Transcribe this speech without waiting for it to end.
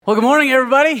Well, good morning,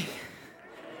 everybody.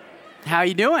 How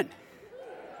you doing?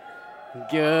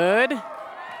 Good.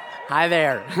 Hi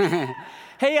there.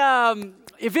 Hey,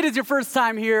 if it is your first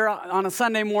time here on a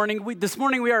Sunday morning, this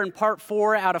morning we are in part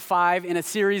 4 out of 5 in a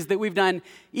series that we've done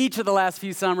each of the last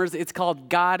few summers. It's called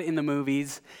God in the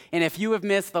Movies. And if you have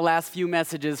missed the last few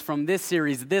messages from this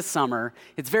series this summer,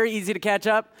 it's very easy to catch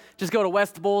up. Just go to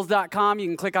westbowls.com. You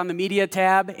can click on the media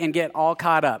tab and get all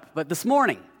caught up. But this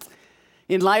morning,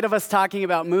 in light of us talking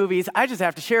about movies, I just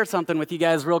have to share something with you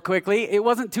guys real quickly. It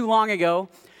wasn't too long ago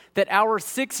that our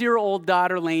 6-year-old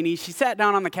daughter, Lainey, she sat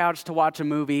down on the couch to watch a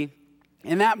movie.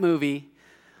 And that movie,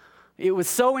 it was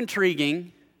so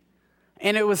intriguing,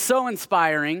 and it was so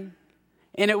inspiring,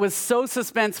 and it was so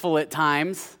suspenseful at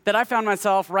times that I found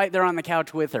myself right there on the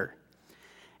couch with her.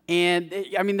 And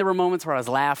there were moments where I was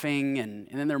laughing, and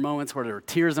then there were moments where there were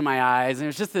tears in my eyes, and it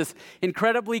was just this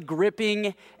incredibly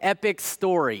gripping, epic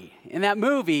story. And that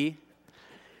movie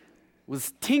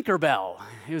was Tinkerbell.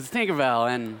 It was Tinkerbell,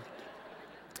 and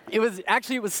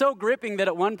it was so gripping that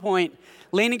at one point,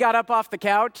 Lainey got up off the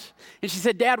couch, and she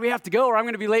said, "Dad, we have to go, or I'm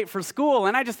going to be late for school."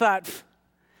 And I just thought,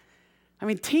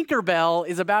 Tinkerbell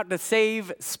is about to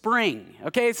save spring,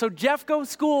 okay? So Jeffco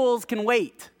schools can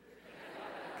wait.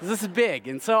 This is big.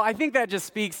 And so I think that just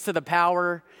speaks to the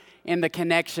power and the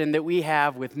connection that we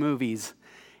have with movies.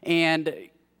 And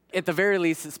at the very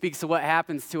least, it speaks to what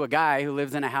happens to a guy who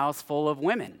lives in a house full of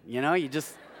women. You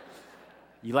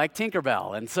like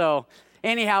Tinkerbell. And so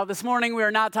anyhow, this morning we are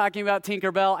not talking about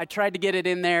Tinkerbell. I tried to get it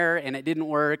in there and it didn't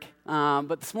work.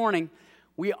 But this morning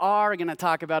we are going to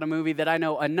talk about a movie that I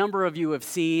know a number of you have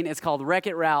seen. It's called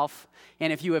Wreck-It Ralph.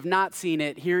 And if you have not seen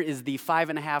it, here is the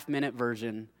 5.5-minute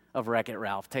version of Wreck-It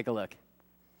Ralph. Take a look.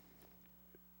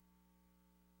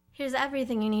 Here's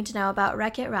everything you need to know about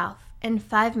Wreck-It Ralph in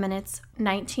 5 minutes,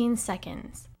 19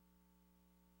 seconds.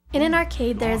 In an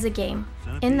arcade, there is a game.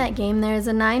 In that game, there is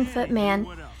a 9-foot man.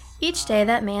 Each day,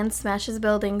 that man smashes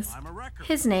buildings.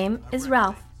 His name is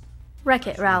Ralph.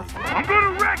 Wreck-It Ralph. I'm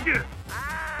gonna wreck it!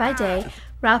 By day,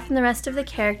 Ralph and the rest of the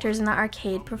characters in the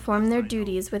arcade perform their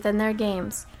duties within their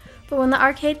games. But when the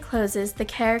arcade closes, the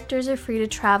characters are free to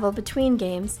travel between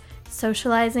games,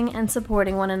 socializing and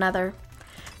supporting one another.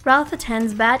 Ralph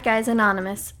attends Bad Guys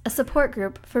Anonymous, a support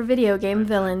group for video game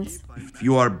villains. If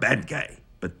you are a bad guy,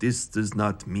 but this does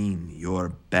not mean you're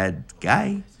a bad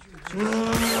guy.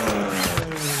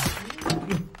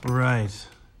 Right.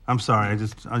 I'm sorry,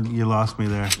 you lost me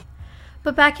there.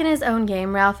 But back in his own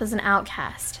game, Ralph is an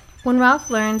outcast. When Ralph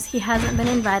learns he hasn't been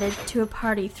invited to a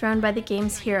party thrown by the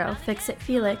game's hero, Fix-It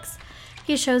Felix,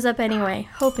 he shows up anyway,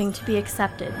 hoping to be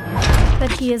accepted.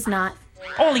 But he is not.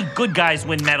 Only good guys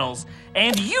win medals,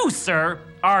 and you, sir,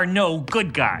 are no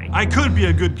good guy. I could be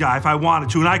a good guy if I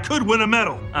wanted to, and I could win a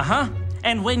medal. Uh-huh.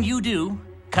 And when you do,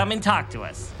 come and talk to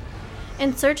us.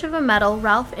 In search of a medal,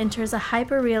 Ralph enters a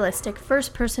hyper-realistic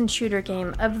first-person shooter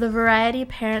game of the variety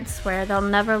parents swear they'll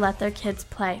never let their kids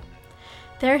play.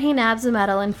 There he nabs a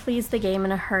medal and flees the game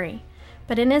in a hurry.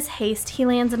 But in his haste, he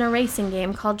lands in a racing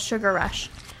game called Sugar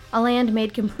Rush, a land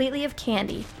made completely of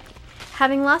candy.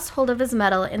 Having lost hold of his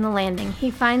medal in the landing, he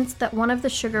finds that one of the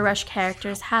Sugar Rush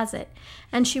characters has it,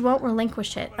 and she won't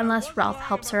relinquish it unless Ralph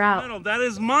helps her out. That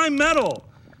is my medal.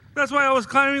 That's why I was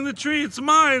climbing the tree. It's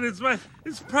mine.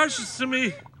 It's precious to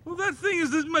me. Well, that thing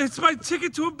it's my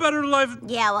ticket to a better life.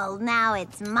 Yeah, well, now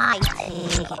it's my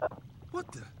ticket.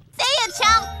 What the? See ya,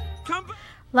 chump! Come back.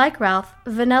 Like Ralph,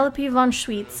 Vanellope von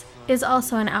Schweetz is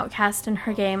also an outcast in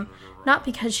her game, not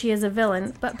because she is a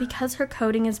villain, but because her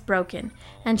coding is broken,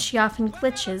 and she often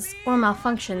glitches or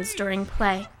malfunctions during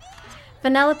play.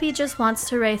 Vanellope just wants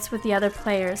to race with the other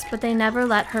players, but they never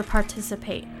let her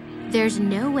participate. There's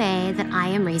no way that I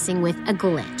am racing with a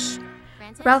glitch.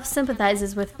 Ralph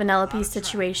sympathizes with Vanellope's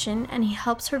situation, and he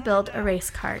helps her build a race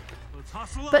cart.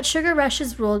 But Sugar Rush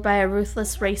is ruled by a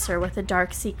ruthless racer with a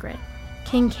dark secret.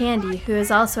 King Candy, who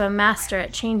is also a master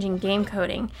at changing game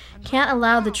coding, can't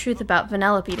allow the truth about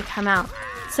Vanellope to come out,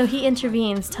 so he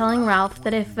intervenes, telling Ralph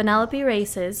that if Vanellope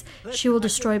races, she will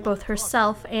destroy both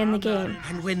herself and the game.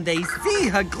 And when they see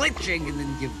her glitching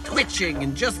and twitching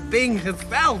and just being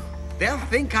herself, they'll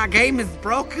think our game is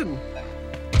broken.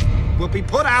 We'll be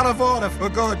put out of order for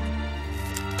good.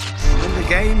 When the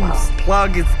game's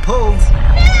plug is pulled,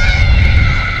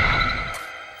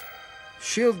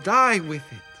 she'll die with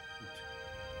it.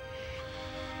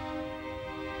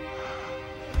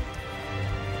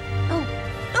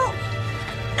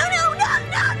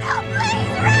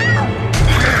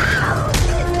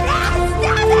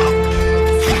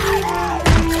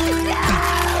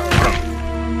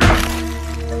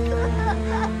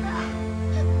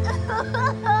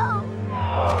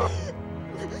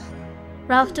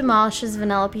 Ralph demolishes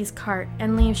Vanellope's cart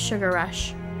and leaves Sugar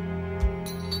Rush.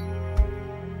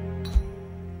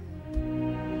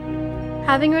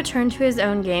 Having returned to his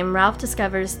own game, Ralph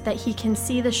discovers that he can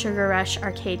see the Sugar Rush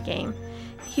arcade game.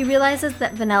 He realizes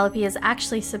that Vanellope is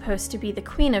actually supposed to be the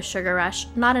queen of Sugar Rush,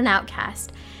 not an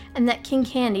outcast, and that King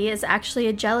Candy is actually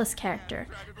a jealous character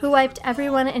who wiped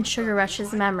everyone in Sugar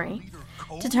Rush's memory.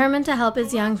 Determined to help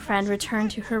his young friend return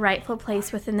to her rightful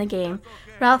place within the game,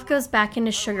 Ralph goes back into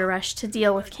Sugar Rush to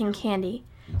deal with King Candy.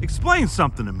 Explain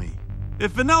something to me.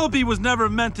 If Vanellope was never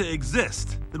meant to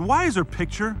exist, then why is her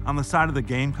picture on the side of the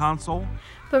game console?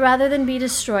 But rather than be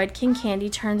destroyed, King Candy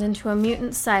turns into a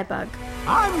mutant Cybug.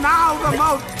 I'm now the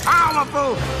most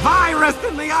powerful virus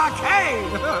in the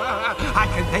arcade! I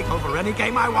can take over any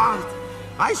game I want.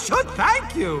 I should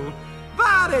thank you,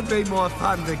 but it'd be more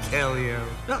fun to kill you.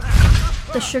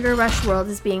 The Sugar Rush world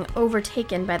is being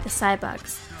overtaken by the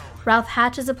Cybugs. Ralph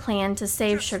hatches a plan to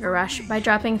save Sugar Rush by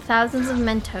dropping thousands of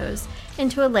Mentos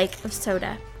into a lake of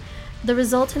soda. The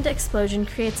resultant explosion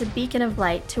creates a beacon of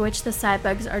light to which the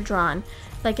Cybugs are drawn,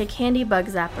 like a candy bug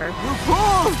zapper. You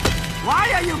fools! Why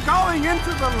are you going into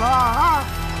the law?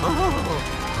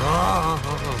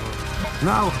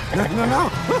 No.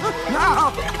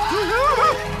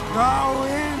 Go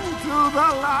into the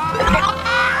law.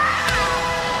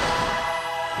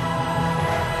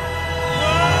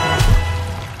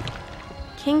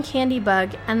 King Candy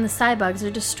Bug and the Cybugs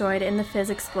are destroyed in the fizz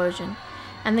explosion,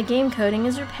 and the game coding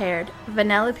is repaired.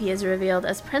 Vanellope is revealed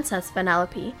as Princess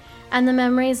Vanellope, and the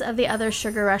memories of the other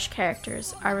Sugar Rush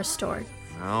characters are restored.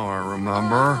 Now I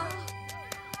remember.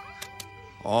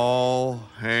 All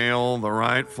hail the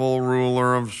rightful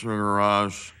ruler of Sugar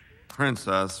Rush,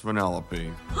 Princess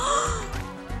Vanellope.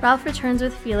 Ralph returns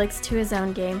with Felix to his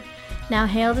own game, now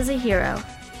hailed as a hero,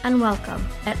 and welcome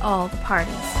at all the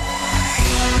parties.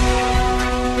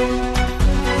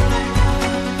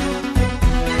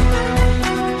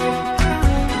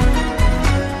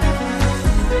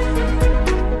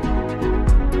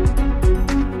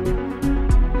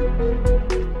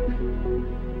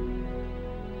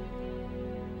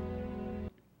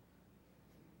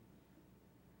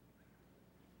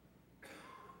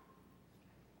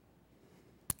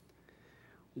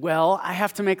 Well, I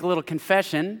have to make a little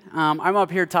confession. I'm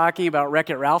up here talking about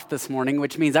Wreck-It Ralph this morning,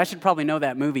 which means I should probably know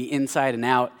that movie inside and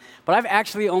out. But I've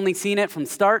actually only seen it from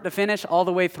start to finish, all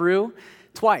the way through,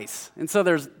 twice. And so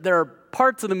there are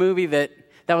parts of the movie that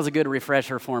was a good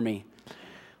refresher for me.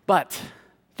 But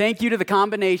thank you to the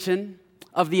combination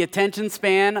of the attention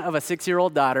span of a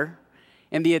 6-year-old daughter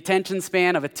and the attention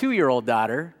span of a 2-year-old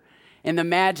daughter and the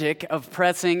magic of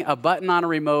pressing a button on a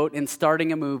remote and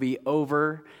starting a movie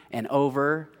over and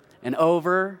over and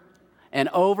over and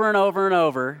over and over and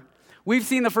over. We've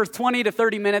seen the first 20 to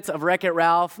 30 minutes of Wreck-It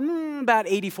Ralph about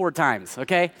 84 times,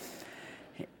 okay?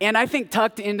 And I think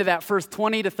tucked into that first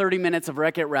 20 to 30 minutes of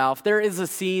Wreck-It Ralph, there is a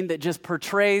scene that just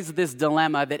portrays this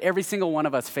dilemma that every single one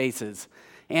of us faces.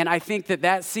 And I think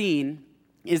that scene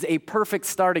is a perfect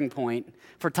starting point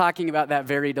for talking about that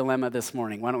very dilemma this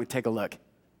morning. Why don't we take a look?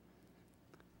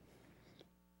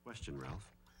 Question, Ralph.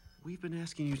 We've been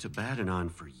asking you to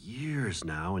Baddanon for years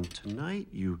now, and tonight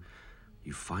you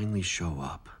finally show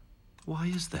up. Why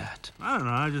is that? I don't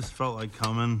know, I just felt like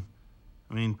coming.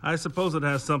 I mean, I suppose it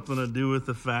has something to do with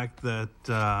the fact that,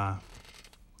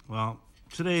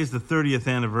 today is the 30th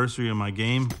anniversary of my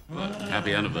game. Well,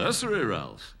 happy anniversary,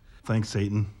 Ralph. Thanks,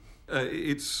 Satan.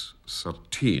 It's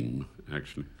 13,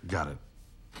 actually. Got it.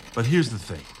 But here's the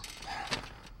thing.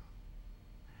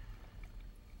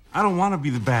 I don't want to be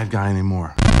the bad guy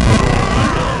anymore. You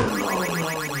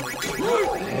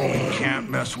can't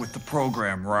mess with the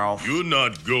program, Ralph. You're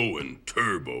not going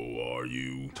turbo, are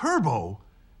you? Turbo?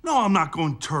 No, I'm not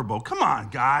going turbo. Come on,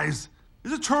 guys.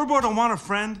 Is it turbo to want a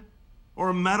friend? Or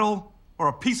a medal? Or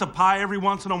a piece of pie every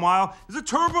once in a while? Is it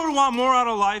turbo to want more out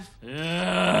of life?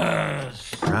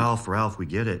 Yes. Ralph, we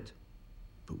get it.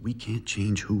 But we can't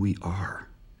change who we are.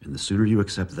 And the sooner you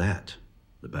accept that,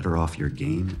 the better off your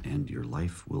game and your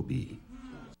life will be.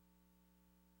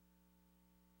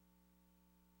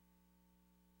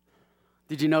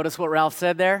 Did you notice what Ralph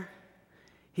said there?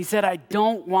 He said, I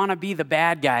don't want to be the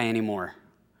bad guy anymore.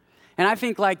 And I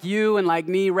think like you and like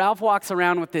me, Ralph walks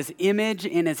around with this image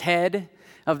in his head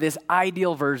of this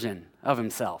ideal version of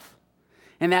himself.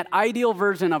 And that ideal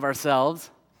version of ourselves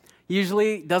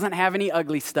usually doesn't have any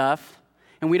ugly stuff,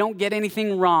 and we don't get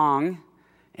anything wrong,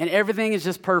 and everything is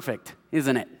just perfect,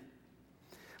 isn't it?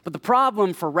 But the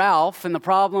problem for Ralph and the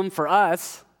problem for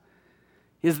us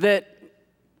is that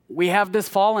we have this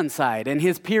fallen side, and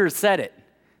his peers said it.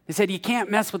 They said, you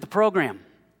can't mess with the program.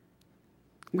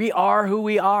 We are who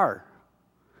we are.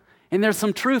 And there's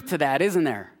some truth to that, isn't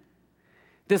there?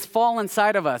 This fall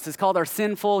inside of us is called our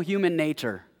sinful human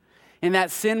nature. And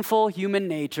that sinful human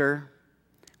nature,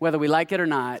 whether we like it or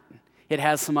not, it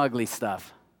has some ugly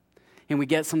stuff. And we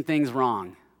get some things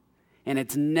wrong. And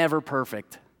it's never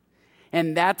perfect.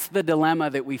 And that's the dilemma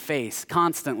that we face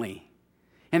constantly.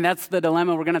 And that's the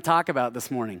dilemma we're going to talk about this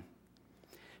morning.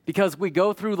 Because we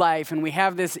go through life and we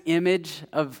have this image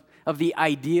of the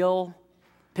ideal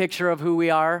picture of who we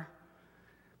are,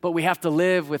 but we have to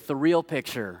live with the real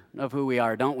picture of who we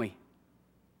are, don't we?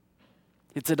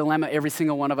 It's a dilemma every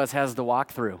single one of us has to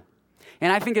walk through.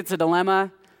 And I think it's a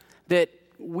dilemma that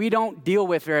we don't deal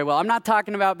with very well. I'm not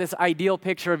talking about this ideal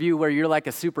picture of you where you're like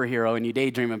a superhero and you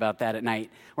daydream about that at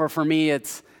night. Or for me,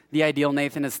 it's the ideal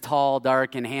Nathan is tall,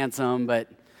 dark, and handsome, but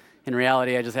in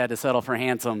reality, I just had to settle for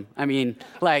handsome. And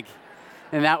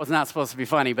that was not supposed to be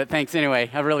funny, but thanks anyway.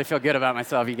 I really feel good about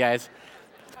myself, you guys.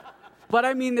 But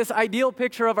I mean this ideal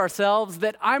picture of ourselves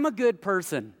that I'm a good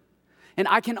person, and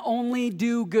I can only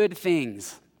do good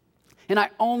things, and I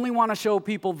only want to show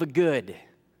people the good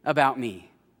about me.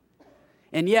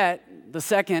 And yet, the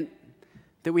second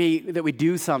that we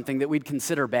do something that we'd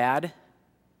consider bad,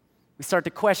 we start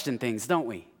to question things, don't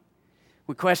we?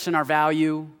 We question our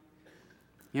value.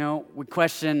 We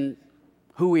question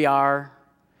who we are.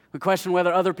 We question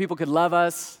whether other people could love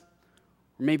us,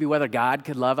 or maybe whether God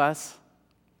could love us.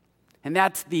 And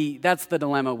that's the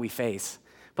dilemma we face.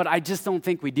 But I just don't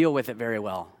think we deal with it very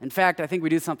well. In fact, I think we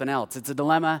do something else. It's a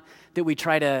dilemma that we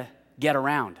try to get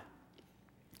around.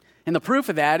 And the proof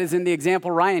of that is in the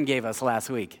example Ryan gave us last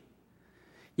week.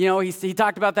 He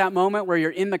talked about that moment where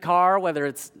you're in the car, whether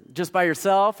it's just by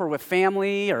yourself or with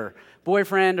family or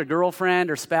boyfriend or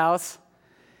girlfriend or spouse,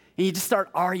 and you just start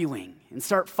arguing and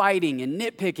start fighting and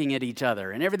nitpicking at each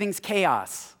other, and everything's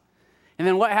chaos. And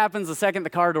then what happens the second the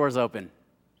car doors open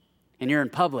and you're in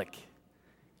public?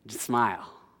 You just smile,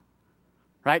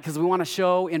 right? Because we want to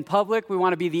show in public, we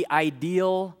want to be the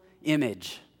ideal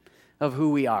image of who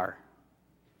we are.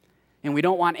 And we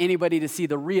don't want anybody to see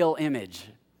the real image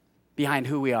behind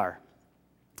who we are.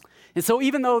 And so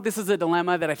even though this is a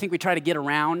dilemma that I think we try to get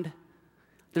around,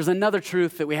 there's another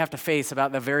truth that we have to face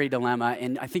about the very dilemma,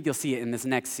 and I think you'll see it in this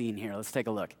next scene here. Let's take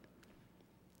a look.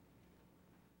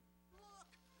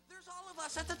 There's all of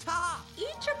us at the top.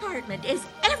 Each apartment is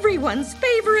everyone's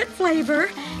favorite flavor.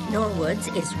 Norwood's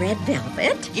is red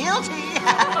velvet. Guilty.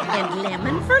 And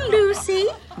lemon for Lucy,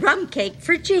 rum cake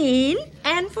for Jean,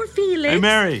 and for Felix. Hey,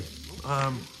 Mary.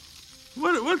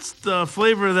 What's the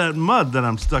flavor of that mud that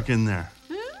I'm stuck in there?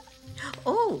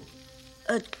 Oh,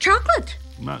 chocolate.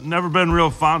 Never been real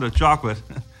fond of chocolate.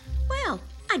 Well,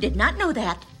 I did not know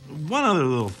that. One other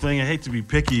little thing, I hate to be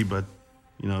picky, but,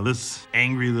 this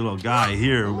angry little guy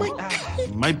here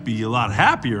might be a lot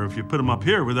happier if you put him up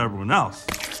here with everyone else.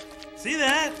 See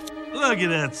that? Look at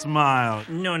that smile.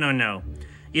 No.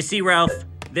 You see, Ralph,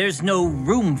 there's no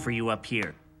room for you up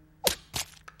here.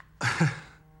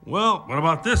 Well, what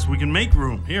about this? We can make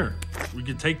room. Here, we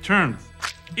can take turns.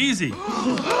 Easy.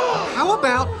 How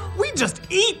about we just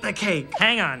eat the cake?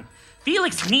 Hang on.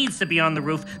 Felix needs to be on the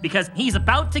roof because he's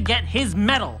about to get his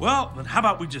medal. Well, then how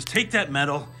about we just take that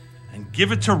medal and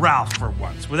give it to Ralph for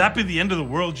once? Would that be the end of the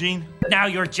world, Gene? Now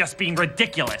you're just being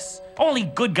ridiculous. Only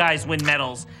good guys win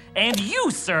medals. And you,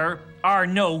 sir, are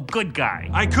no good guy.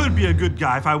 I could be a good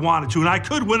guy if I wanted to, and I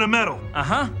could win a medal.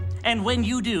 Uh-huh. And when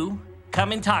you do,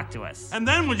 come and talk to us. And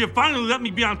then would you finally let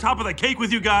me be on top of the cake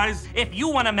with you guys? If you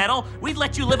won a medal, we'd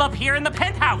let you live up here in the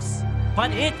penthouse.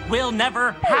 But it will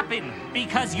never happen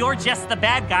because you're just the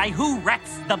bad guy who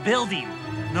wrecks the building.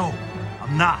 No,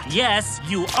 I'm not. Yes,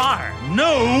 you are.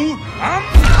 No, I'm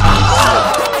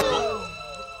not.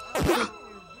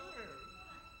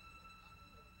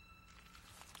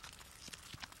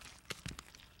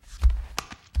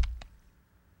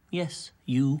 Yes,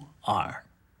 you are.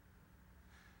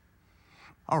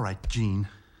 All right, Gene.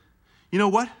 You know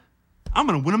what? I'm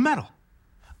going to win a medal.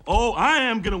 Oh, I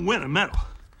am going to win a medal.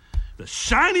 The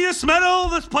shiniest medal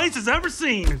this place has ever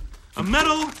seen. A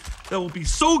medal that will be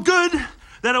so good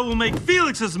that it will make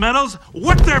Felix's medals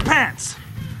wet their pants.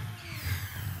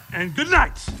 And good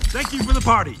night. Thank you for the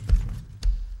party.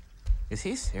 Is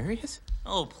he serious?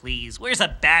 Oh, please. Where's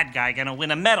a bad guy going to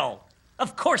win a medal?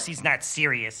 Of course he's not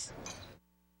serious.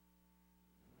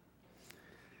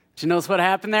 Do you notice what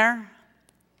happened there?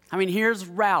 I mean, here's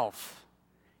Ralph,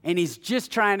 and he's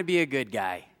just trying to be a good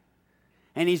guy.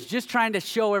 And he's just trying to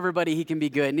show everybody he can be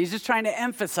good. And he's just trying to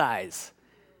emphasize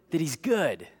that he's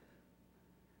good.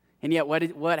 And yet,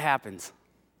 what happens?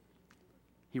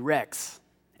 He wrecks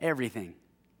everything.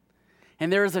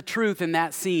 And there is a truth in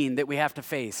that scene that we have to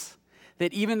face.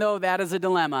 That even though that is a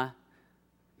dilemma,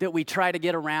 that we try to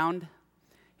get around.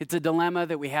 It's a dilemma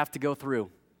that we have to go through.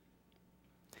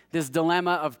 This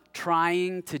dilemma of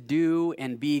trying to do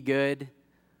and be good,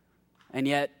 and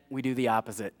yet we do the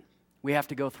opposite. We have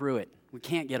to go through it. We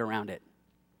can't get around it.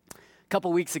 A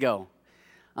couple weeks ago,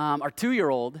 our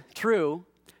 2-year-old, True,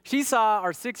 she saw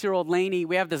our 6-year-old Lainey.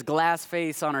 We have this glass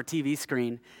face on our TV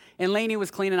screen, and Lainey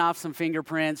was cleaning off some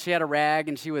fingerprints. She had a rag,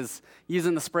 and she was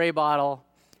using the spray bottle,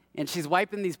 and she's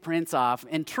wiping these prints off.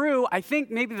 And True, I think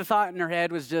maybe the thought in her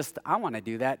head was just, I want to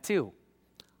do that too.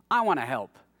 I want to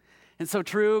help. And so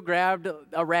True grabbed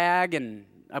a rag and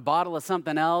a bottle of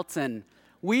something else, and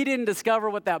we didn't discover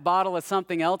what that bottle of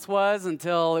something else was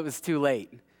until it was too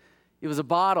late. It was a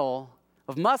bottle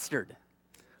of mustard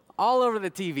all over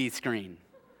the TV screen.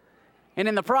 And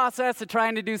in the process of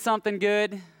trying to do something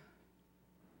good,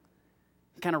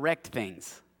 kind of wrecked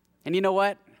things. And you know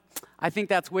what? I think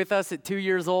that's with us at 2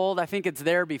 years old. I think it's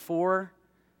there before.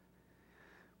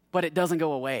 But it doesn't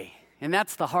go away. And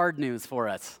that's the hard news for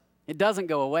us. It doesn't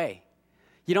go away.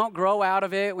 You don't grow out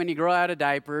of it when you grow out of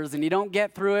diapers, and you don't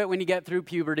get through it when you get through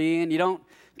puberty, and you don't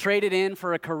trade it in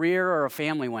for a career or a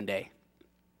family one day.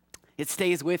 It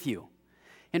stays with you.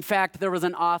 In fact, there was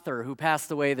an author who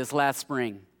passed away this last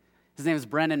spring. His name is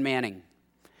Brennan Manning.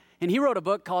 And he wrote a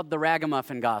book called The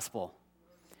Ragamuffin Gospel.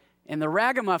 In the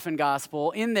Ragamuffin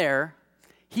Gospel, in there,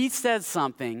 he says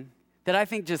something that I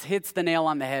think just hits the nail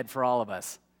on the head for all of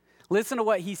us. Listen to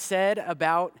what he said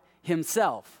about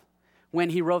himself when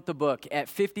he wrote the book at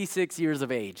 56 years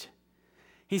of age.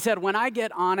 He said, "When I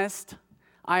get honest,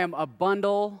 I am a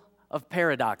bundle of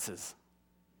paradoxes.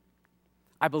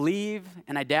 I believe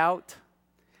and I doubt.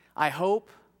 I hope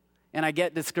and I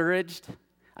get discouraged.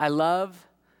 I love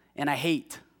and I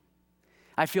hate.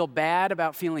 I feel bad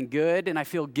about feeling good, and I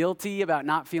feel guilty about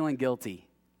not feeling guilty.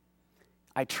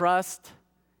 I trust,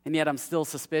 and yet I'm still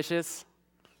suspicious.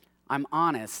 I'm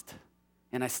honest,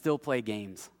 and I still play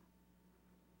games."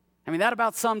 I mean, that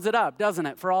about sums it up, doesn't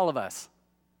it, for all of us?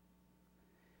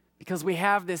 Because we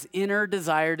have this inner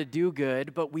desire to do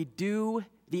good, but we do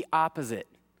the opposite.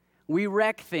 We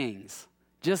wreck things,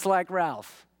 just like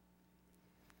Ralph.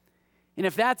 And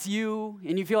if that's you,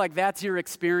 and you feel like that's your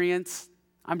experience,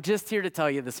 I'm just here to tell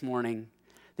you this morning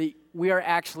that we are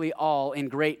actually all in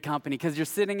great company, because you're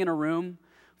sitting in a room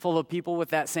full of people with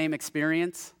that same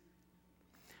experience.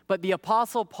 But the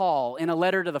Apostle Paul, in a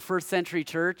letter to the first century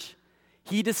church,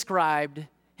 he described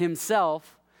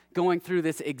himself going through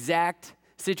this exact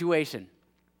situation.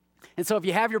 And so if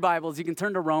you have your Bibles, you can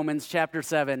turn to Romans chapter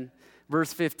 7,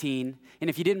 verse 15. And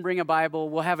if you didn't bring a Bible,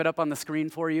 we'll have it up on the screen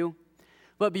for you.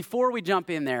 But before we jump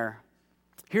in there,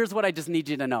 here's what I just need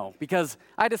you to know, because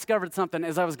I discovered something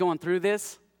as I was going through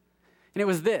this, and it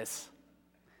was this: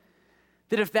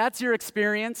 that if that's your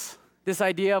experience, this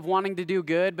idea of wanting to do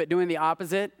good but doing the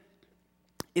opposite,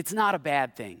 it's not a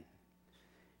bad thing.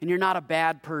 And you're not a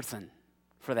bad person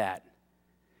for that.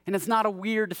 And it's not a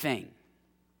weird thing.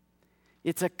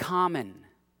 It's a common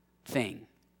thing.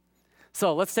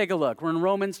 So let's take a look. We're in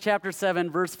Romans chapter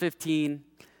 7, verse 15.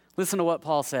 Listen to what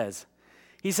Paul says.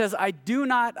 He says, "I do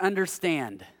not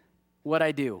understand what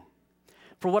I do.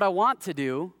 For what I want to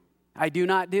do, I do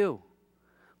not do.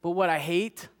 But what I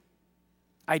hate,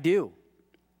 I do.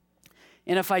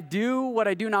 And if I do what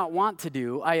I do not want to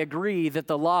do, I agree that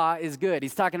the law is good."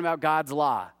 He's talking about God's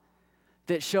law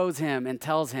that shows him and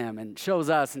tells him and shows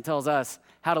us and tells us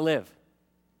how to live.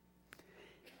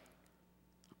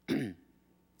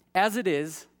 "As it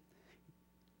is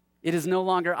no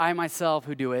longer I myself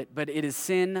who do it, but it is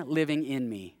sin living in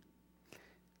me.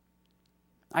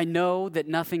 I know that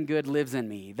nothing good lives in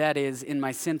me, that is, in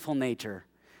my sinful nature.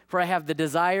 For I have the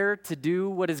desire to do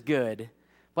what is good,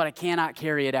 but I cannot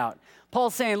carry it out."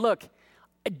 Paul's saying, look,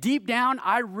 deep down,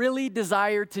 I really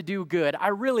desire to do good. I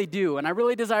really do. And I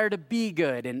really desire to be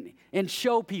good and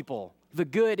show people the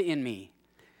good in me.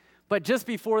 But just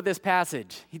before this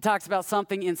passage, he talks about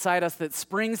something inside us that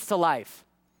springs to life.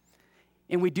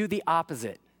 And we do the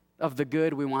opposite of the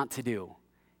good we want to do.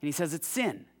 And he says it's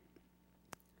sin.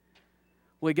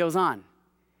 Well, he goes on.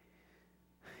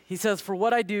 He says, "For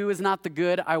what I do is not the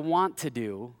good I want to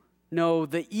do. No,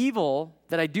 the evil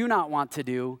that I do not want to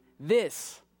do,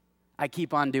 this I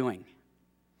keep on doing.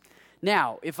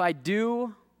 Now, if I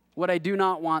do what I do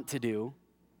not want to do,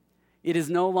 it is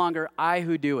no longer I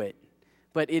who do it,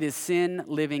 but it is sin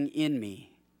living in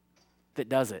me that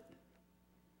does it."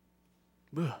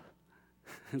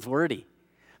 It's wordy.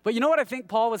 But you know what I think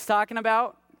Paul was talking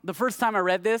about? The first time I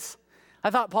read this, I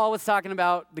thought Paul was talking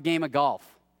about the game of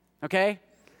golf, okay?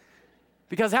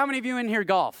 Because how many of you in here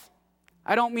golf?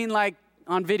 I don't mean like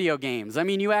on video games. I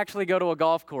mean you actually go to a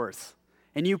golf course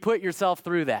and you put yourself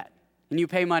through that and you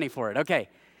pay money for it. Okay,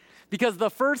 Because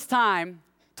the first time,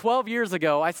 12 years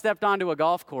ago, I stepped onto a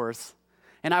golf course,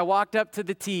 and I walked up to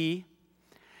the tee,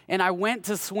 and I went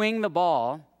to swing the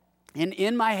ball, and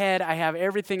in my head, I have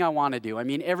everything I want to do. I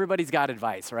mean, everybody's got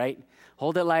advice, right?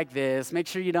 Hold it like this. Make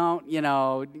sure you don't,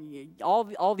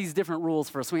 all these different rules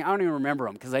for a swing. I don't even remember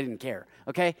them because I didn't care,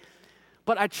 okay?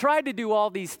 But I tried to do all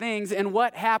these things, and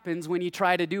what happens when you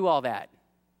try to do all that?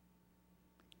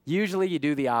 Usually you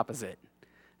do the opposite.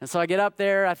 And so I get up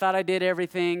there, I thought I did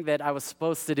everything that I was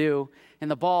supposed to do, and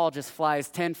the ball just flies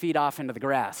 10 feet off into the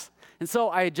grass. And so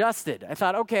I adjusted. I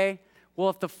thought, okay,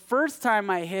 well, if the first time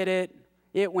I hit it,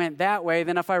 it went that way,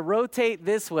 then if I rotate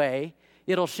this way,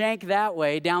 it'll shank that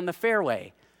way down the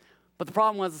fairway. But the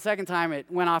problem was the second time it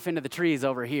went off into the trees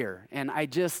over here. And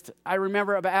I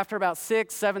remember after about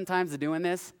 6-7 times of doing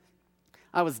this,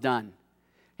 I was done.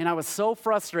 And I was so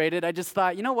frustrated, I just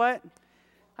thought, you know what?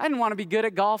 I didn't want to be good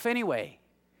at golf anyway.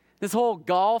 This whole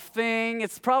golf thing,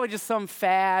 it's probably just some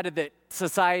fad that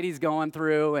society's going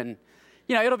through, and,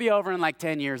 it'll be over in like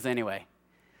 10 years anyway.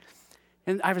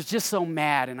 And I was just so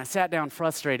mad, and I sat down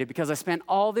frustrated because I spent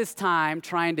all this time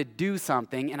trying to do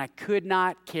something, and I could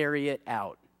not carry it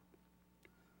out.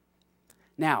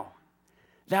 Now,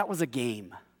 that was a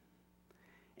game.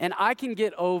 And I can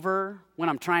get over when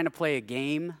I'm trying to play a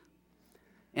game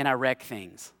and I wreck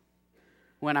things.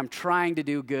 When I'm trying to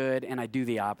do good and I do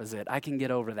the opposite. I can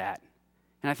get over that.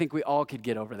 And I think we all could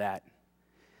get over that.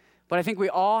 But I think we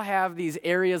all have these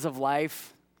areas of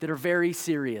life that are very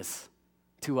serious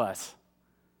to us.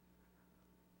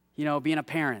 Being a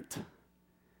parent,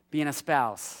 being a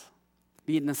spouse,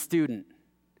 being a student,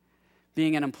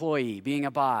 being an employee, being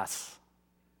a boss,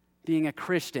 being a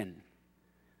Christian.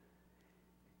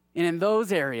 And in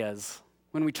those areas,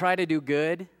 when we try to do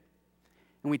good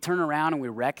and we turn around and we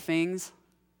wreck things,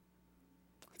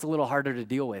 it's a little harder to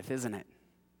deal with, isn't it?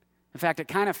 In fact, it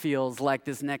kind of feels like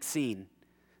this next scene.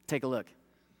 Take a look.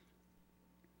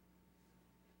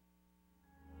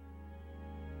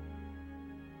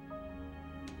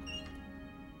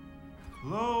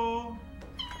 Hello?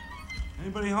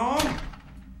 Anybody home?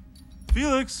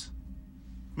 Felix?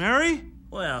 Mary?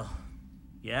 Well,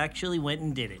 you actually went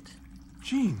and did it.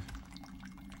 Gene,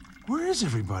 where is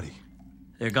everybody?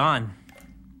 They're gone.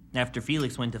 After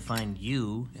Felix went to find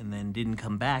you and then didn't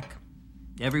come back,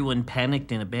 everyone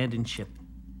panicked and abandoned ship.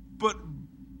 But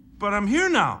I'm here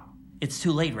now. It's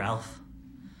too late, Ralph.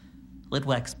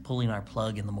 Litwack's pulling our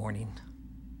plug in the morning.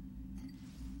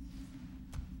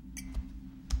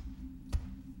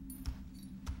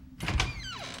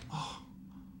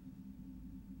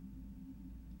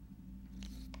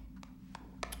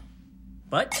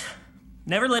 But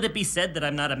never let it be said that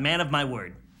I'm not a man of my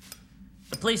word.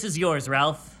 The place is yours,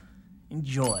 Ralph.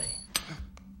 Enjoy.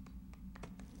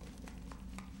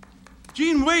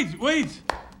 Gene, wait!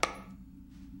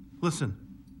 Listen,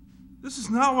 this is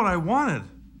not what I wanted.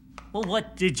 Well,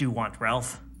 what did you want,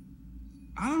 Ralph?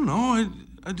 I don't know,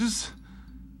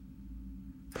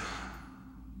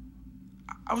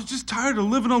 I was just tired of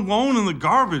living alone in the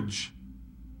garbage.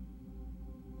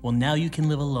 Well, now you can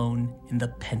live alone in the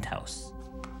penthouse.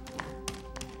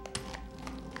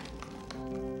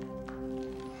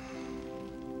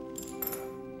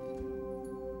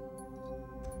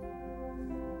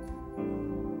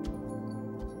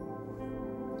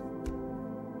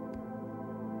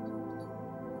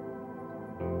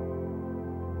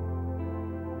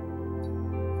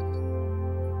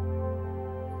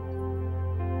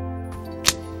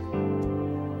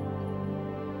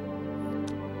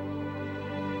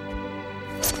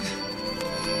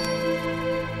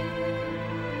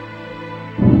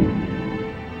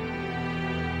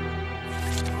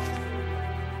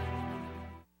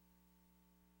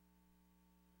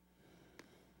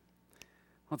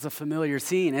 Well, it's a familiar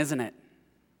scene, isn't it?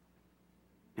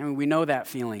 I mean, we know that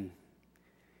feeling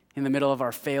in the middle of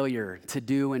our failure to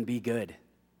do and be good.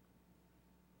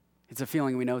 It's a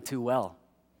feeling we know too well.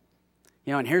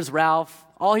 And here's Ralph.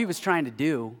 All he was trying to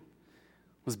do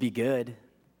was be good.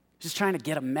 Just trying to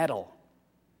get a medal.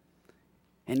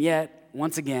 And yet,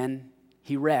 once again,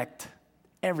 he wrecked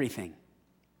everything.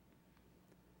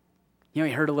 He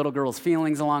hurt a little girl's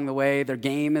feelings along the way. Their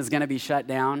game is going to be shut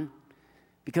down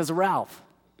because of Ralph.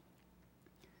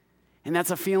 And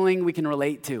that's a feeling we can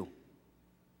relate to.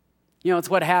 It's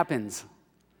what happens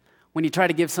when you try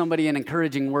to give somebody an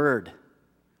encouraging word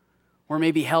or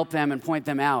maybe help them and point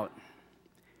them out.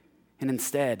 And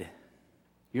instead,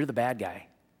 you're the bad guy.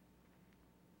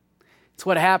 It's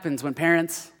what happens when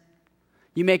parents,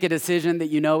 you make a decision that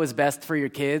you know is best for your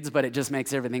kids, but it just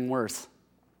makes everything worse.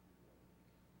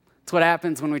 It's what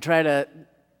happens when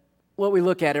what we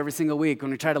look at every single week,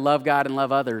 when we try to love God and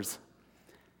love others.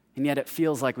 and yet it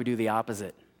feels like we do the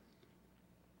opposite.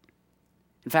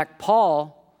 In fact,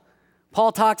 Paul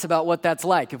talks about what that's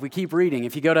like. If we keep reading,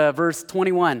 if you go to verse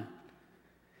 21,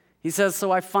 he says,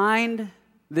 "So I find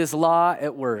this law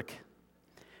at work.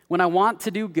 When I want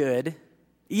to do good,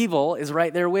 evil is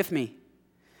right there with me.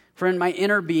 For in my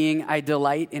inner being, I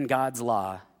delight in God's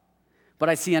law. But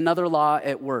I see another law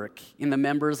at work in the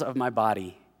members of my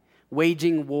body,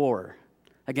 waging war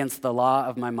against the law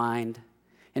of my mind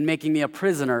and making me a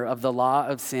prisoner of the law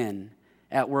of sin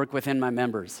at work within my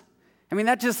members." I mean,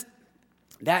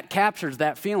 that captures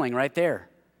that feeling right there.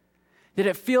 That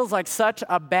it feels like such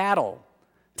a battle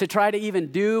to try to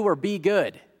even do or be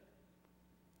good.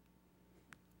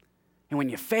 And when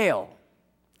you fail,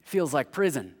 it feels like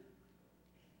prison.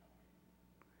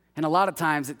 And a lot of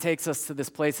times it takes us to this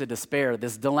place of despair.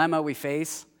 This dilemma we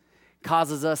face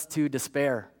causes us to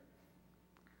despair.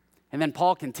 And then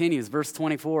Paul continues, verse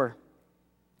 24.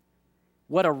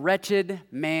 "What a wretched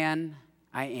man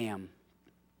I am."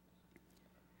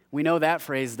 We know that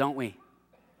phrase, don't we?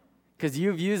 Because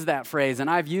you've used that phrase and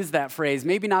I've used that phrase.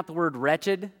 Maybe not the word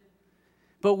wretched,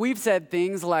 but we've said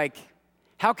things like,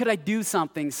 how could I do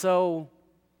something so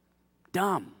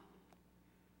dumb?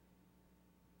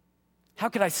 How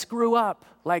could I screw up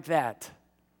like that?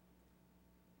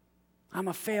 I'm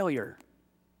a failure.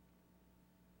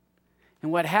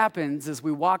 And what happens is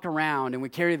we walk around and we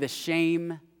carry this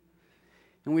shame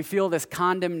and we feel this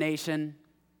condemnation.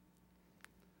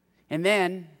 And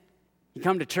then you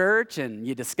come to church and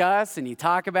you discuss and you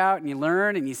talk about and you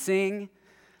learn and you sing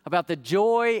about the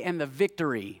joy and the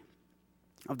victory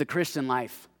of the Christian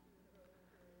life.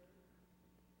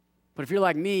 But if you're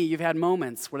like me, you've had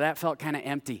moments where that felt kind of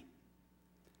empty.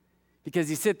 Because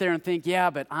you sit there and think, yeah,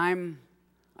 but I'm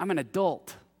an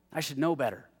adult. I should know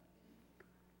better.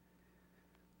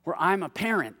 Or I'm a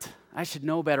parent. I should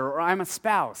know better. Or I'm a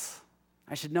spouse.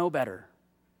 I should know better.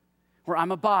 Or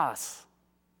I'm a boss.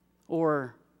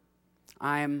 Or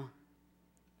I'm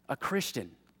a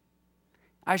Christian.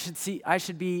 I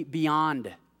should be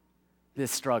beyond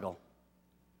this struggle.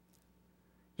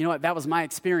 You know what? That was my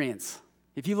experience.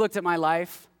 If you looked at my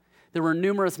life, there were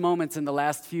numerous moments in the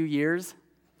last few years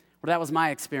where that was my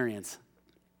experience.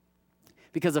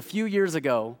 Because a few years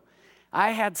ago,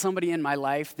 I had somebody in my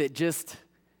life that just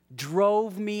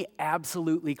drove me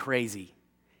absolutely crazy.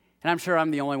 And I'm sure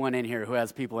I'm the only one in here who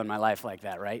has people in my life like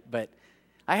that, right? But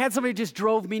I had somebody just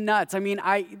drove me nuts. I mean,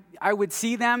 I would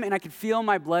see them and I could feel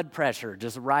my blood pressure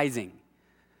just rising.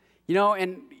 You know,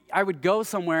 and I would go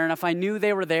somewhere and if I knew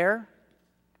they were there,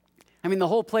 I mean, the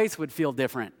whole place would feel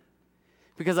different.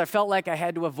 Because I felt like I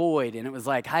had to avoid, and it was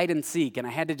like hide and seek, and I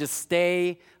had to just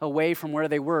stay away from where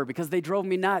they were because they drove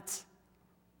me nuts.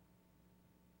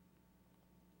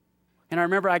 And I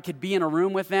remember I could be in a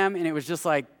room with them, and it was just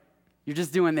like, you're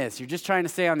just doing this. You're just trying to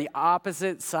stay on the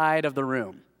opposite side of the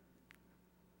room.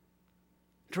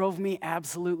 Drove me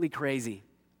absolutely crazy.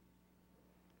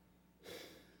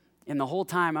 And the whole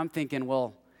time I'm thinking,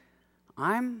 well,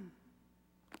 I'm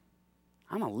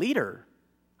a leader.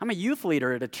 I'm a youth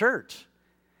leader at a church.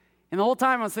 And the whole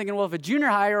time I was thinking, well, if a junior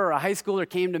higher or a high schooler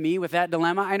came to me with that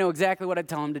dilemma, I know exactly what I'd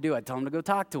tell them to do. I'd tell them to go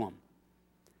talk to them.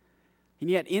 And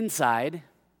yet inside,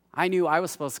 I knew I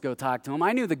was supposed to go talk to them.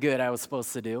 I knew the good I was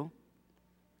supposed to do.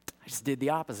 I just did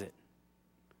the opposite.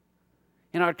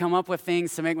 And I'd come up with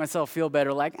things to make myself feel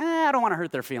better, like, I don't want to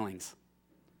hurt their feelings.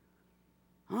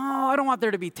 Oh, I don't want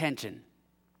there to be tension.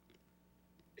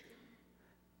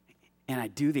 And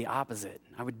I'd do the opposite.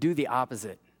 I would do the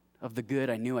opposite of the good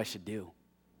I knew I should do.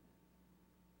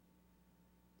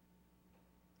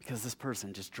 Because this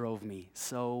person just drove me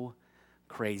so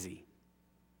crazy.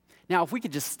 Now, if we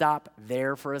could just stop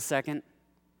there for a second,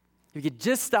 if we could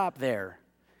just stop there,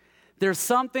 there's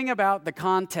something about the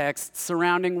context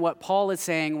surrounding what Paul is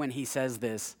saying when he says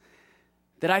this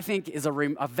that I think is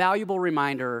a valuable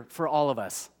reminder for all of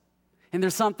us. And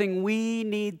there's something we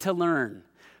need to learn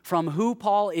from who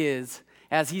Paul is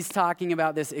as he's talking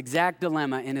about this exact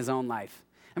dilemma in his own life.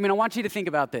 I mean, I want you to think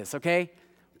about this, okay?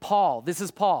 Paul, this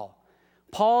is Paul.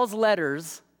 Paul's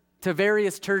letters to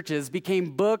various churches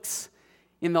became books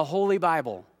in the Holy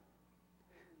Bible.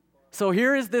 So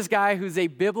here is this guy who's a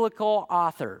biblical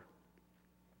author.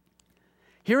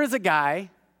 Here is a guy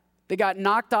that got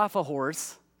knocked off a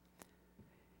horse,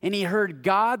 and he heard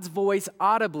God's voice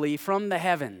audibly from the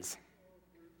heavens.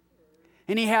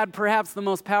 And he had perhaps the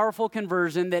most powerful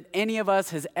conversion that any of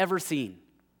us has ever seen.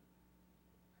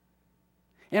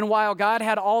 And while God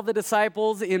had all the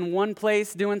disciples in one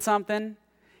place doing something,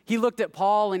 he looked at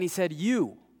Paul and he said,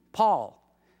 "You, Paul,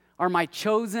 are my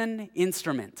chosen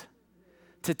instrument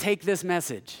to take this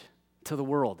message to the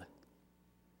world."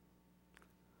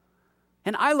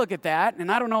 And I look at that,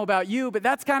 and I don't know about you, but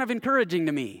that's kind of encouraging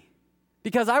to me.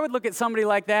 Because I would look at somebody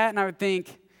like that, and I would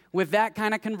think, with that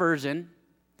kind of conversion,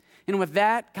 and with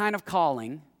that kind of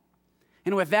calling,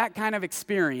 and with that kind of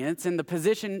experience, and the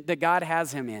position that God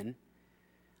has him in,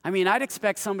 I mean, I'd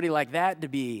expect somebody like that to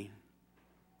be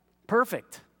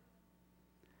perfect.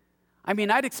 I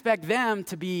mean, I'd expect them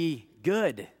to be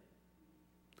good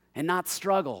and not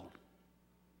struggle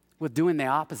with doing the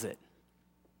opposite.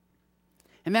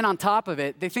 And then on top of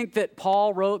it, they think that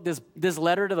Paul wrote this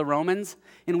letter to the Romans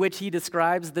in which he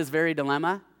describes this very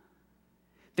dilemma.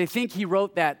 They think he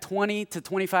wrote that 20 to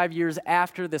 25 years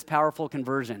after this powerful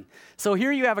conversion. So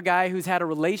here you have a guy who's had a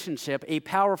relationship, a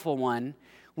powerful one,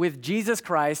 with Jesus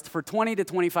Christ for 20 to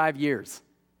 25 years.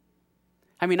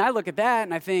 I mean, I look at that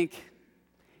and I think,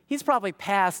 he's probably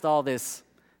past all this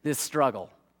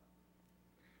struggle.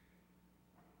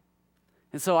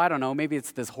 And so I don't know, maybe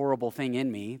it's this horrible thing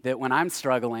in me that when I'm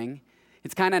struggling,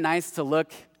 it's kind of nice to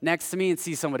look next to me and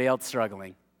see somebody else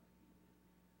struggling.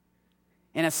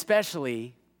 And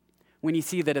especially when you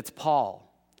see that it's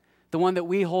Paul, the one that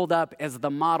we hold up as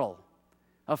the model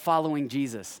of following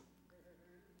Jesus.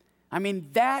 I mean,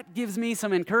 that gives me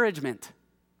some encouragement.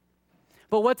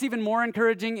 But what's even more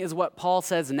encouraging is what Paul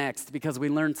says next, because we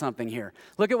learned something here.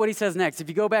 Look at what he says next. If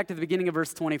you go back to the beginning of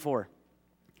verse 24.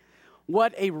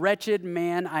 What a wretched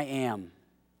man I am.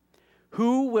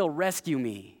 Who will rescue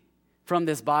me from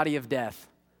this body of death?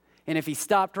 And if he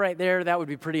stopped right there, that would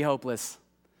be pretty hopeless.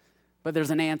 But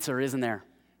there's an answer, isn't there?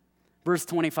 Verse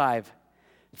 25.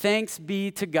 Thanks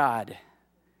be to God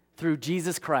through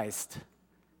Jesus Christ,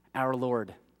 our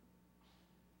Lord.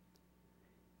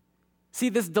 See,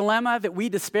 this dilemma that we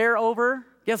despair over,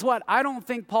 guess what? I don't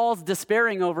think Paul's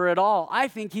despairing over it at all. I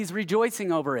think he's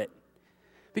rejoicing over it.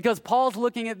 Because Paul's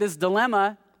looking at this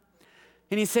dilemma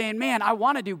and he's saying, man, I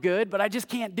want to do good, but I just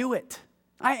can't do it.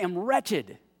 I am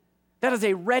wretched. That is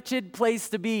a wretched place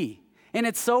to be. And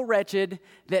it's so wretched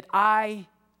that I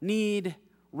need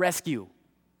rescue.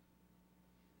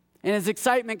 And his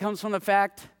excitement comes from the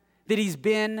fact that he's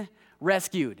been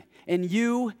rescued. And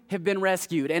you have been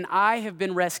rescued. And I have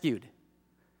been rescued.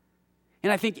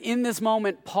 And I think in this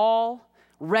moment, Paul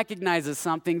recognizes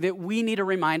something that we need a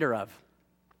reminder of.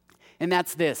 And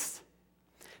that's this,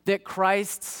 that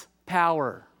Christ's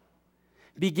power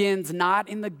begins not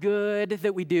in the good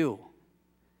that we do,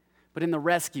 but in the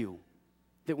rescue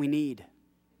that we need.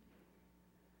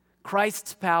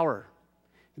 Christ's power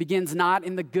begins not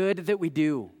in the good that we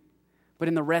do, but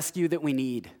in the rescue that we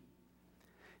need.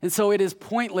 And so it is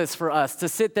pointless for us to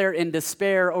sit there in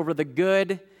despair over the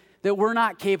good that we're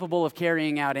not capable of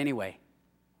carrying out anyway.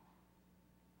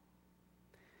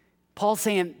 Paul's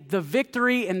saying the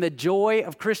victory and the joy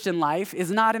of Christian life is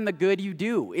not in the good you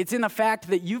do. It's in the fact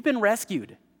that you've been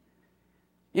rescued.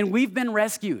 And we've been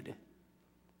rescued.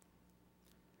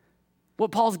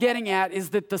 What Paul's getting at is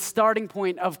that the starting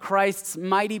point of Christ's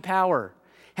mighty power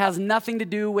has nothing to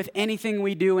do with anything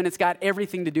we do, and it's got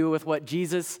everything to do with what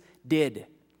Jesus did.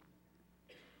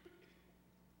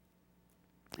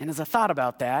 And as I thought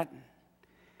about that,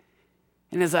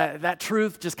 and as that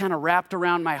truth just kind of wrapped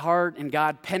around my heart and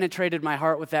God penetrated my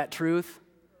heart with that truth,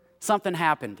 something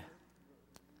happened.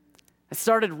 I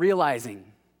started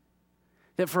realizing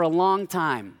that for a long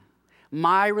time,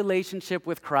 my relationship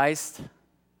with Christ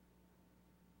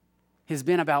has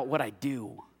been about what I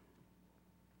do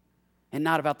and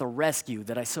not about the rescue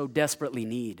that I so desperately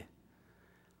need.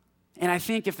 And I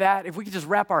think if we could just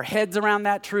wrap our heads around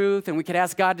that truth and we could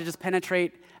ask God to just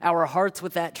penetrate our hearts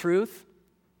with that truth,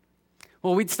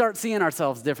 well, we'd start seeing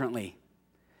ourselves differently.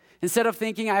 Instead of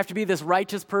thinking I have to be this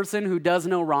righteous person who does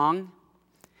no wrong,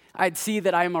 I'd see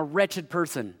that I am a wretched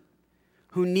person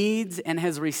who needs and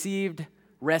has received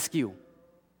rescue.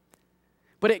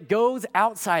 But it goes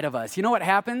outside of us. You know what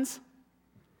happens?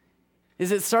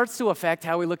 Is it starts to affect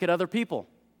how we look at other people.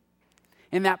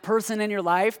 And that person in your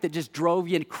life that just drove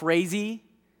you crazy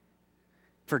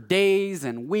for days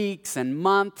and weeks and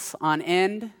months on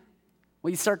end, well,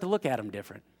 you start to look at them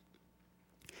different.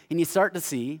 And you start to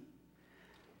see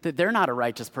that they're not a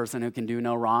righteous person who can do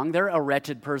no wrong. They're a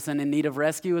wretched person in need of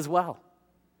rescue as well.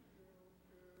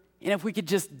 And if we could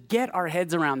just get our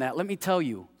heads around that, let me tell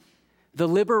you, the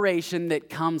liberation that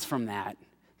comes from that,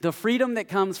 the freedom that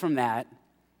comes from that,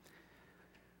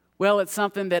 well, it's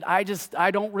something that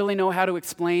I don't really know how to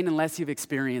explain unless you've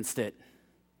experienced it.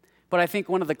 But I think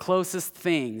one of the closest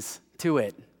things to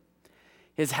it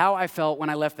is how I felt when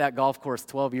I left that golf course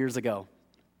 12 years ago.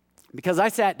 Because I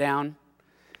sat down,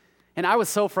 and I was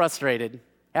so frustrated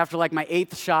after like my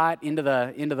 8th shot into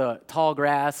the tall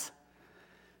grass.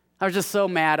 I was just so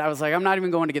mad. I was like, I'm not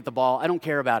even going to get the ball. I don't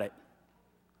care about it.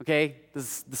 okay? The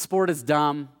sport is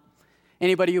dumb.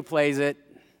 Anybody who plays it,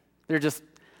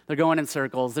 they're going in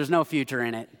circles. There's no future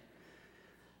in it.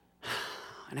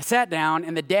 And I sat down,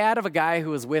 and the dad of a guy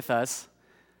who was with us,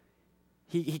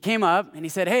 he came up, and he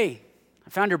said, hey, I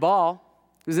found your ball.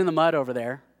 It was in the mud over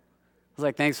there. I was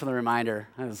like, thanks for the reminder.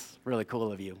 That was really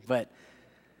cool of you. But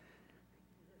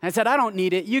I said, I don't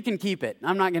need it. You can keep it.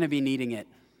 I'm not going to be needing it.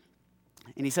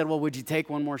 And he said, well, would you take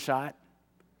one more shot?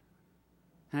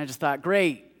 And I just thought,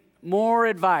 great. More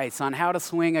advice on how to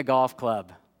swing a golf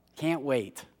club. Can't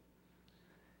wait.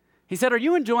 He said, are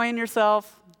you enjoying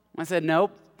yourself? I said,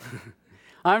 nope.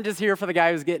 I'm just here for the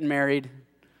guy who's getting married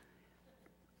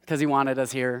because he wanted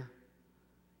us here.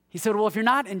 He said, well, if you're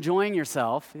not enjoying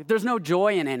yourself, if there's no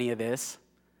joy in any of this,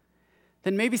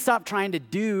 then maybe stop trying to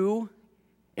do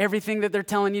everything that they're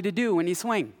telling you to do when you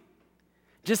swing.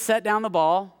 Just set down the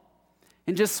ball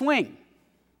and just swing.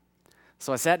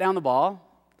 So I sat down the ball,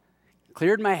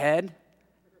 cleared my head,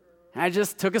 and I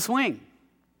just took a swing.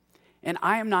 And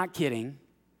I am not kidding.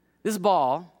 This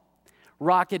ball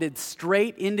rocketed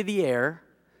straight into the air,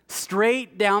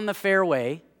 straight down the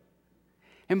fairway,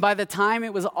 and by the time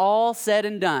it was all said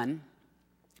and done,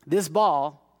 this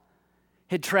ball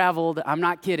had traveled, I'm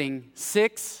not kidding,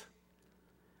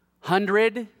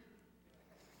 600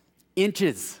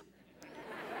 inches.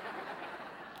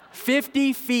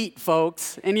 50 feet,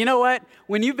 folks. And you know what?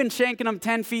 When you've been shanking them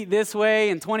 10 feet this way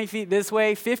and 20 feet this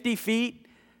way, 50 feet,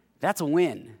 that's a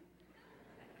win.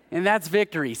 And that's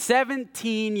victory.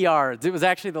 17 yards. It was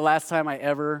actually the last time I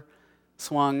ever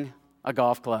swung a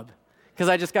golf club, because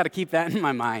I just got to keep that in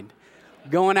my mind.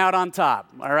 Going out on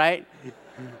top, all right?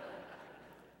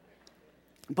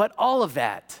 But all of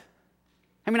that,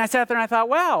 I mean, I sat there and I thought,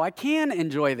 wow, I can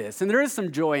enjoy this. And there is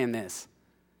some joy in this.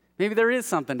 Maybe there is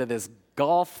something to this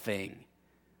golf thing.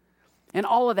 And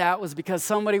all of that was because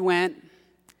somebody went,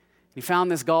 he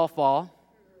found this golf ball,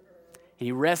 and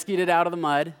he rescued it out of the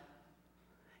mud,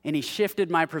 and he shifted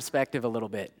my perspective a little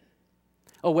bit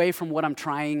away from what I'm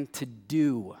trying to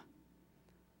do.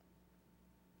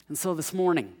 And so this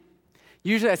morning,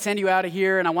 usually I send you out of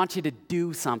here and I want you to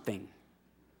do something.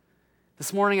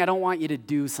 This morning, I don't want you to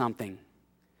do something.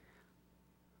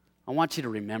 I want you to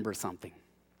remember something.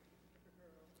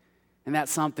 And that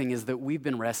something is that we've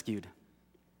been rescued.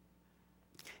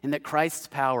 And that Christ's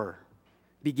power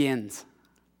begins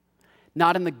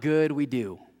not in the good we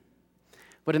do,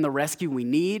 but in the rescue we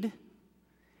need,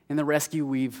 in the rescue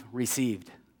we've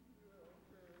received.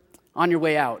 On your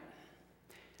way out,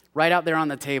 right out there on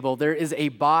the table, there is a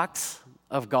box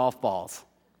of golf balls.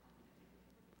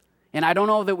 And I don't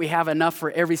know that we have enough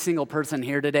for every single person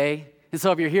here today. And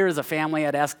so if you're here as a family,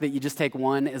 I'd ask that you just take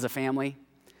one as a family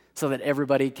so that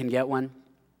everybody can get one.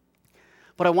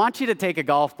 But I want you to take a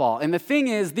golf ball. And the thing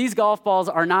is, these golf balls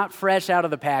are not fresh out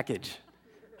of the package,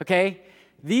 okay?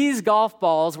 These golf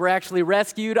balls were actually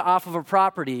rescued off of a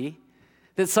property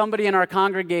that somebody in our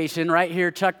congregation right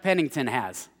here, Chuck Pennington,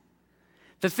 has.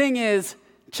 The thing is,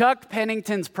 Chuck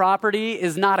Pennington's property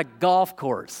is not a golf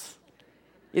course.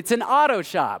 It's an auto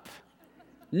shop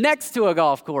next to a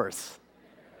golf course.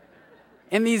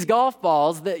 And these golf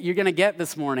balls that you're going to get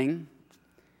this morning,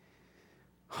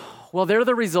 well, they're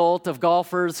the result of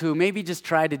golfers who maybe just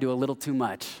tried to do a little too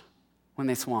much when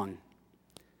they swung.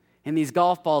 And these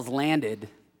golf balls landed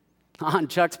on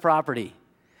Chuck's property.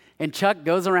 And Chuck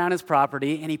goes around his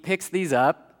property and he picks these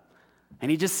up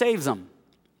and he just saves them.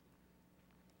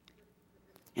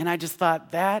 And I just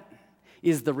thought, that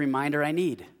is the reminder I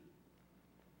need.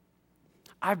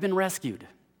 I've been rescued.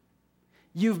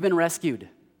 You've been rescued.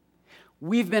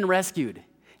 We've been rescued.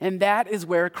 And that is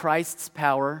where Christ's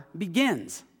power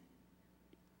begins.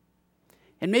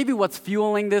 And maybe what's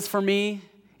fueling this for me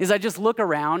is I just look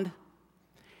around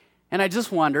and I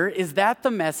just wonder, is that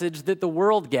the message that the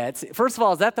world gets? First of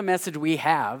all, is that the message we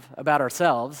have about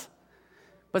ourselves?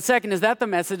 But second, is that the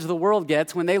message the world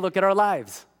gets when they look at our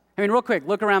lives? I mean, real quick,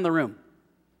 look around the room.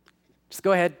 Just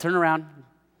go ahead, turn around,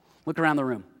 look around the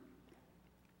room.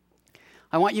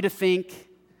 I want you to think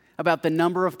about the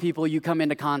number of people you come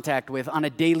into contact with on a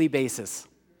daily basis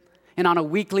and on a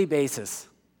weekly basis.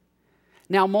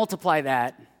 Now multiply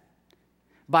that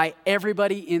by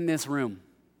everybody in this room.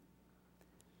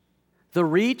 The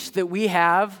reach that we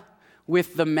have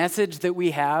with the message that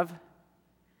we have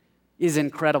is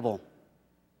incredible.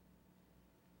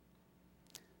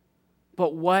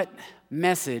 But what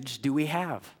message do we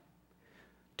have?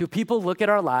 Do people look at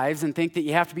our lives and think that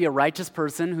you have to be a righteous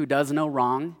person who does no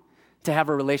wrong to have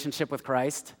a relationship with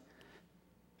Christ,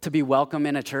 to be welcome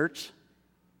in a church?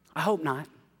 I hope not.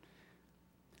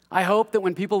 I hope that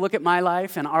when people look at my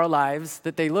life and our lives,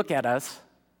 that they look at us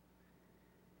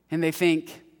and they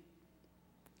think,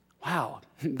 wow,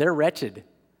 they're wretched.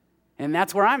 And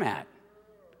that's where I'm at.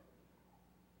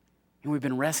 And we've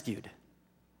been rescued.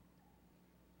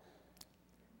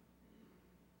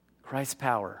 Christ's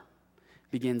power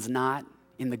begins not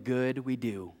in the good we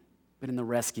do, but in the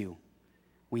rescue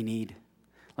we need.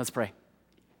 Let's pray.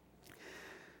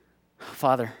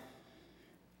 Father,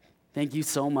 thank you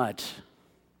so much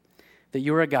that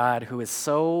you're a God who is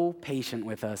so patient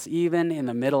with us, even in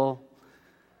the middle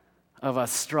of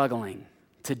us struggling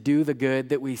to do the good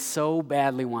that we so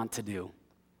badly want to do.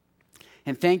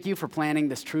 And thank you for planting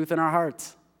this truth in our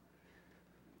hearts,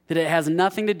 that it has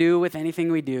nothing to do with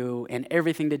anything we do and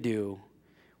everything to do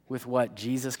with what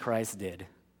Jesus Christ did.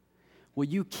 Will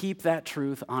you keep that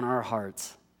truth on our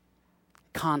hearts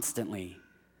constantly?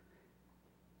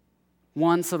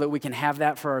 One, so that we can have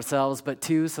that for ourselves, but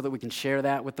two, so that we can share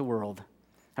that with the world.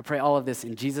 I pray all of this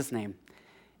in Jesus' name.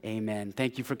 Amen.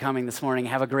 Thank you for coming this morning.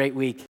 Have a great week.